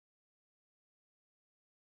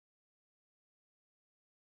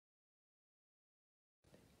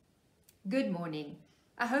Good morning.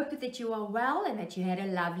 I hope that you are well and that you had a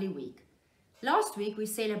lovely week. Last week we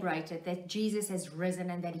celebrated that Jesus has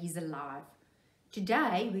risen and that he's alive.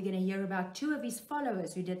 Today we're going to hear about two of his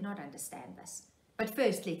followers who did not understand this. But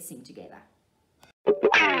first, let's sing together.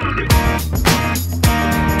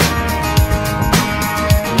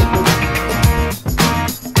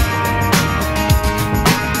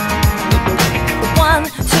 One,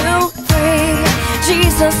 two, three,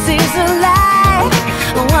 Jesus is alive.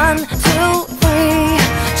 One, two, three,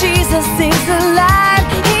 Jesus is alive.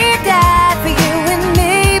 He died for you and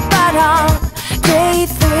me, but on day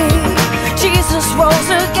three, Jesus rose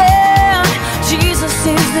again. Jesus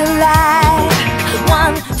is alive.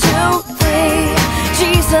 One, two, three,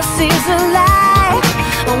 Jesus is alive.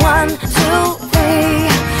 One, two,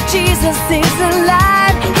 three, Jesus is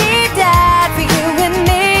alive. He died for you and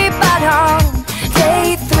me, but on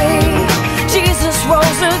day three, Jesus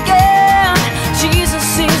rose again.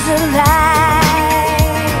 Jesus is alive.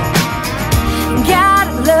 God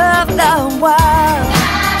loved the world,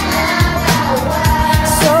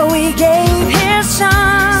 so he gave his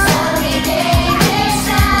son.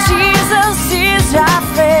 Jesus is our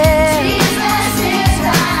friend.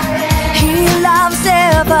 He loves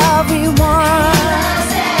everyone.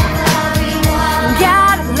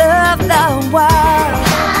 God loved the world,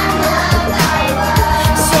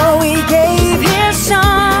 so he gave his son.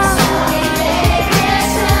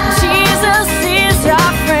 Jesus is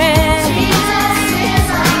our friend.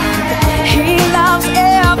 He loves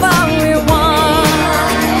everyone.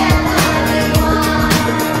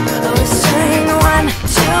 We sing one,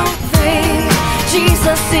 two, three,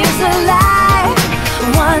 Jesus is alive.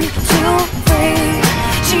 One, two, three,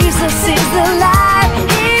 Jesus is alive.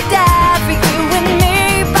 He died for you and me,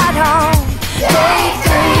 but on day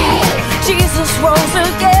three, Jesus rose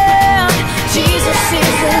again. Jesus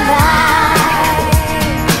is alive.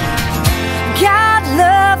 God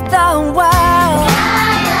loved the world,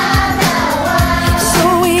 so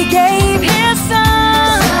he gave his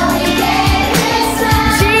son.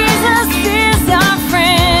 Jesus is our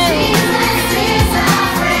friend.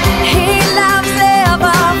 He loves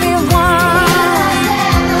everyone.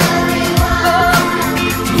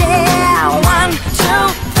 Yeah, one, two,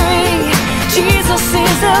 three, Jesus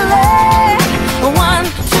is alive. One,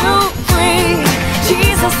 two, three,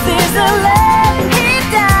 Jesus is alive. He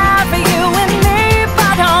died for you and me,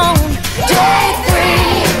 but on day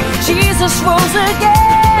three, Jesus rose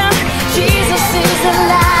again. Jesus is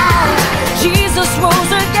alive. Jesus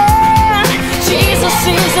rose again. Jesus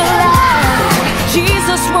is alive.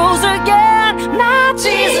 Jesus rose again. My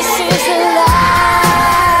Jesus is alive.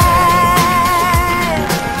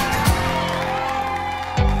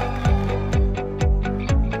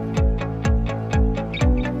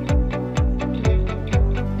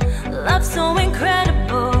 Love so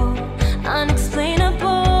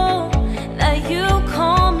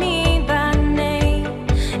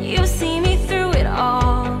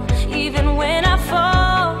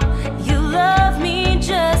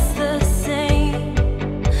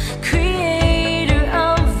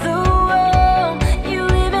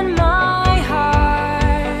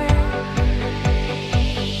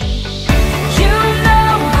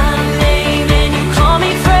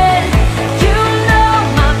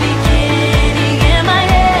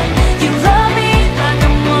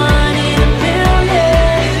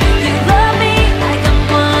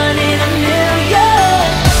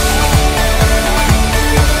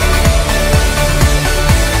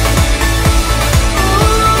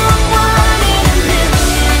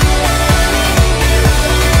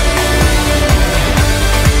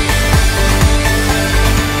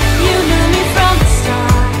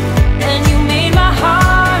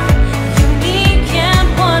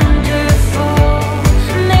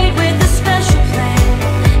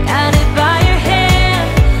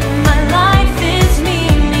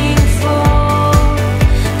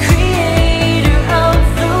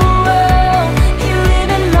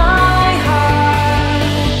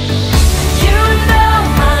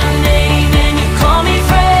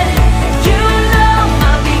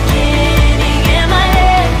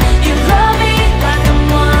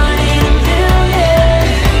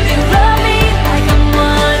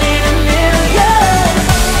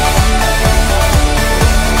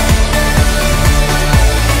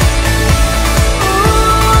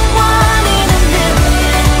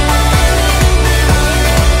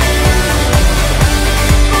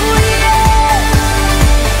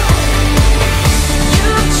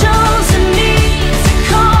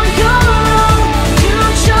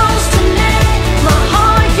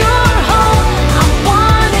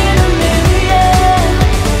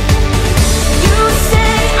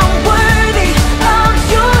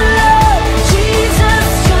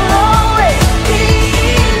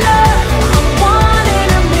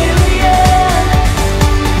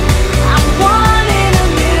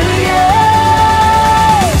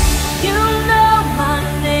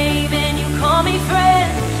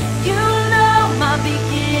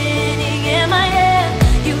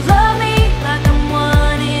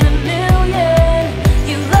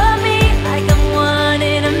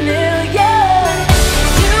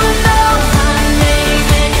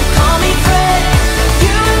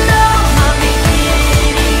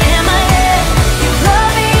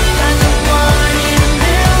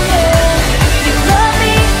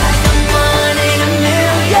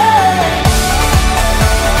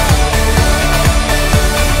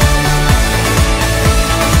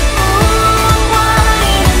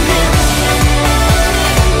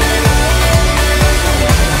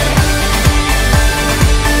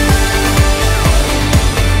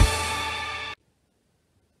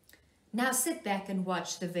Now sit back and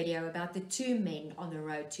watch the video about the two men on the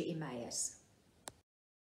road to Emmaus.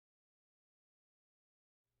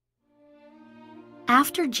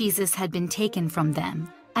 After Jesus had been taken from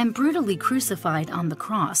them and brutally crucified on the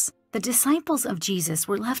cross, the disciples of Jesus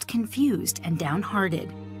were left confused and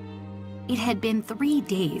downhearted. It had been 3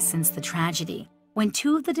 days since the tragedy, when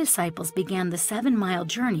 2 of the disciples began the 7-mile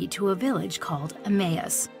journey to a village called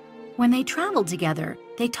Emmaus. When they traveled together,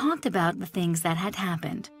 they talked about the things that had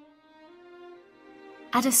happened.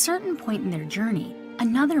 At a certain point in their journey,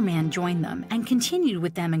 another man joined them and continued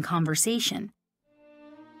with them in conversation.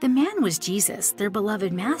 The man was Jesus, their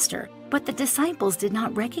beloved master, but the disciples did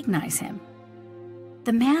not recognize him.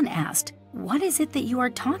 The man asked, "What is it that you are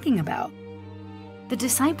talking about?" The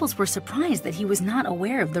disciples were surprised that he was not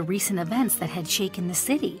aware of the recent events that had shaken the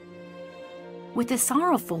city. With a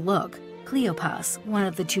sorrowful look, Cleopas, one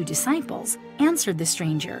of the 2 disciples, answered the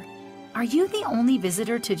stranger, "Are you the only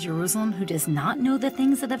visitor to Jerusalem who does not know the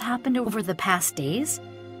things that have happened over the past days?"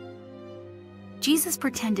 Jesus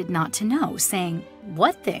pretended not to know, saying,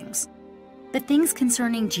 "What things?" "The things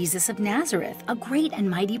concerning Jesus of Nazareth, a great and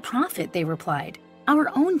mighty prophet," they replied.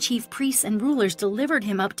 "Our own chief priests and rulers delivered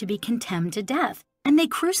him up to be condemned to death, and they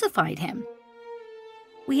crucified him.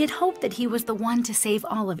 We had hoped that he was the one to save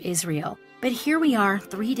all of Israel, but here we are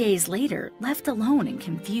 3 days later, left alone and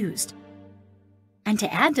confused." And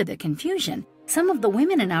to add to the confusion, some of the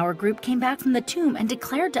women in our group came back from the tomb and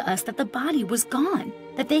declared to us that the body was gone,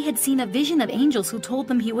 that they had seen a vision of angels who told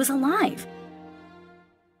them he was alive.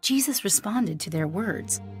 Jesus responded to their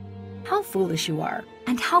words, "How foolish you are,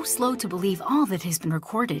 and how slow to believe all that has been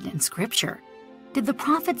recorded in Scripture. Did the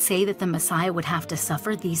prophet say that the Messiah would have to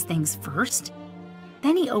suffer these things first?"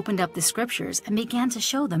 Then he opened up the Scriptures and began to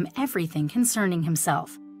show them everything concerning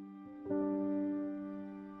himself.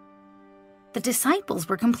 The disciples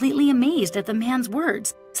were completely amazed at the man's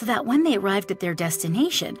words, so that when they arrived at their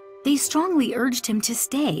destination, they strongly urged him to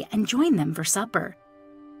stay and join them for supper.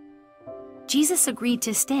 Jesus agreed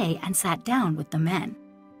to stay and sat down with the men.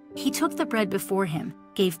 He took the bread before him,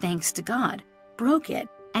 gave thanks to God, broke it,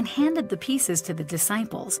 and handed the pieces to the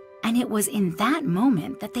disciples, and it was in that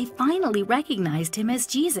moment that they finally recognized him as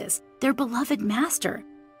Jesus, their beloved master.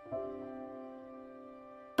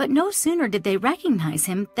 But no sooner did they recognize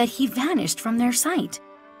him than he vanished from their sight.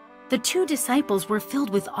 The 2 disciples were filled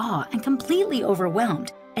with awe and completely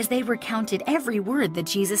overwhelmed as they recounted every word that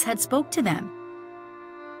Jesus had spoke to them.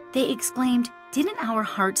 They exclaimed, "Didn't our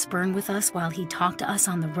hearts burn with us while he talked to us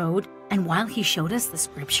on the road and while he showed us the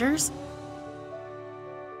Scriptures?"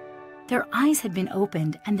 Their eyes had been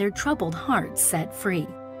opened and their troubled hearts set free.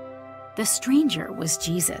 The stranger was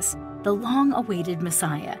Jesus, the long-awaited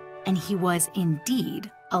Messiah, and he was indeed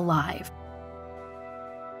alive.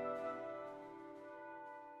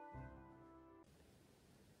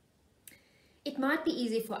 It might be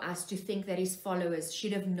easy for us to think that his followers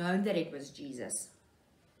should have known that it was Jesus.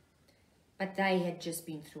 But they had just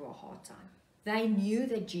been through a hard time. They knew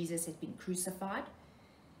that Jesus had been crucified,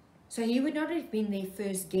 so he would not have been their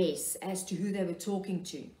first guess as to who they were talking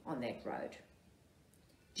to on that road.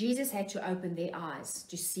 Jesus had to open their eyes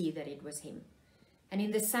to see that it was him. And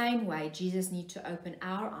in the same way, Jesus needs to open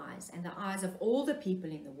our eyes and the eyes of all the people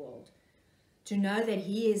in the world to know that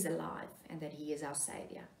he is alive and that he is our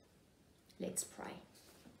Savior. Let's pray.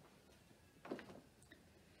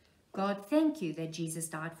 God, thank you that Jesus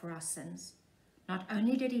died for our sins. Not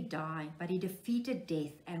only did he die, but he defeated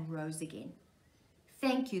death and rose again.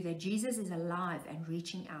 Thank you that Jesus is alive and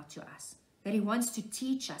reaching out to us, that he wants to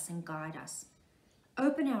teach us and guide us.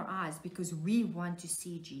 Open our eyes because we want to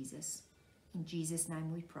see Jesus. In Jesus'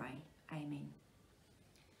 name we pray. Amen.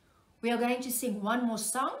 We are going to sing one more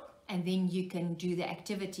song and then you can do the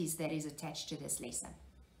activities that is attached to this lesson.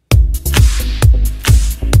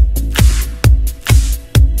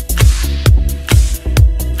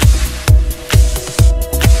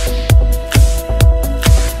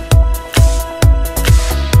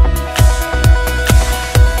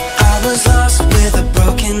 I was lost with a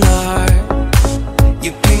broken heart.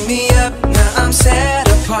 You picked me up, now I'm set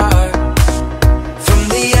apart. From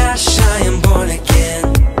the ash I am born again,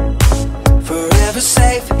 forever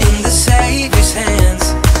safe in the Savior's hands.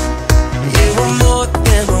 You were more than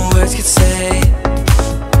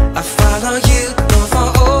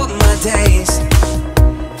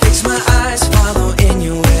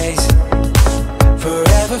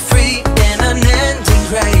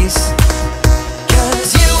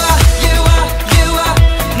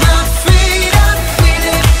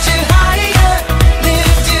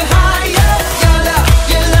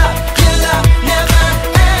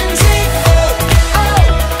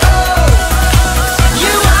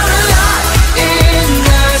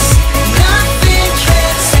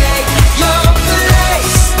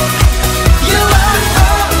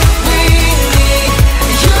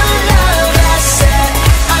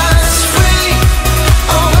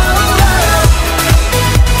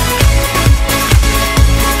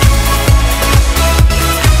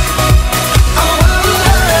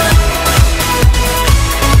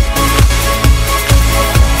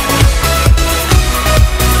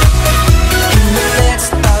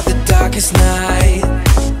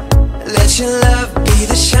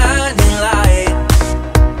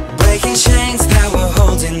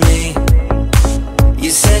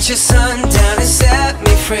down and set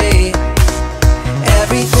me free.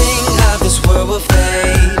 Everything of this world will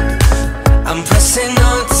fade. I'm pressing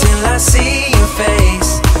on till I see your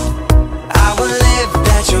face. I will live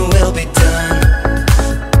that your will be done.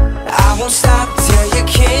 I won't stop till your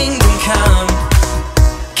kingdom come.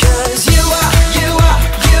 'Cause you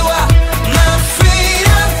are my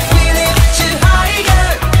freedom. We lift you higher,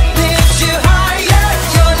 lift you higher.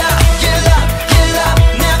 Your love, your love, your love,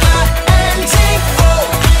 never ending. Oh,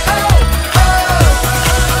 oh, oh.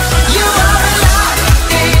 You are alive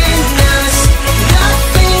in us.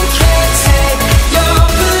 Nothing can take your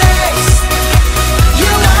place.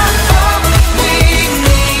 You are all we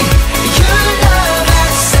need. Your love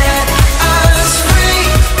has set us free.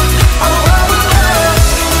 Oh, oh, oh.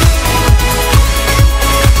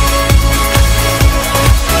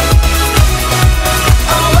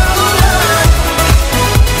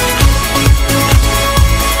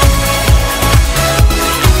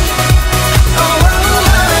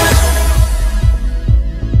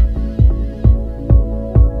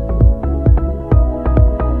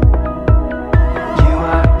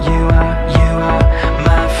 You are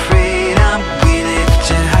my freedom. We lift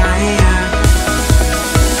you higher.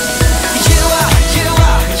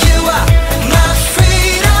 You are my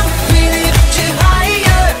freedom. We lift you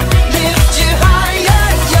higher, lift you higher.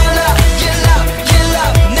 Your love, your love, your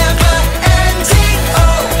love, never ending.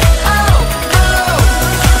 Oh, oh, oh.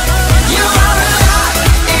 You are alive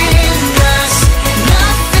in us.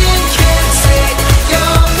 Nothing can take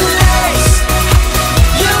your place.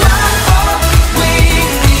 You are all we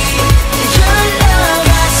need. Your love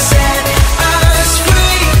has set us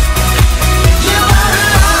free. You are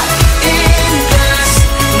alive in us.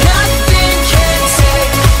 Nothing can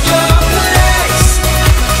take your place.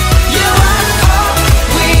 You are all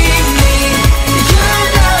we need. Your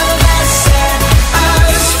love has set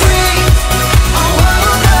us free. Oh,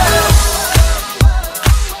 oh, oh.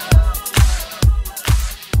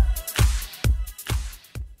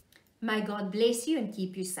 May God bless you and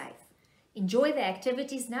keep you safe. Enjoy the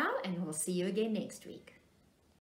activities now, and we'll see you again next week.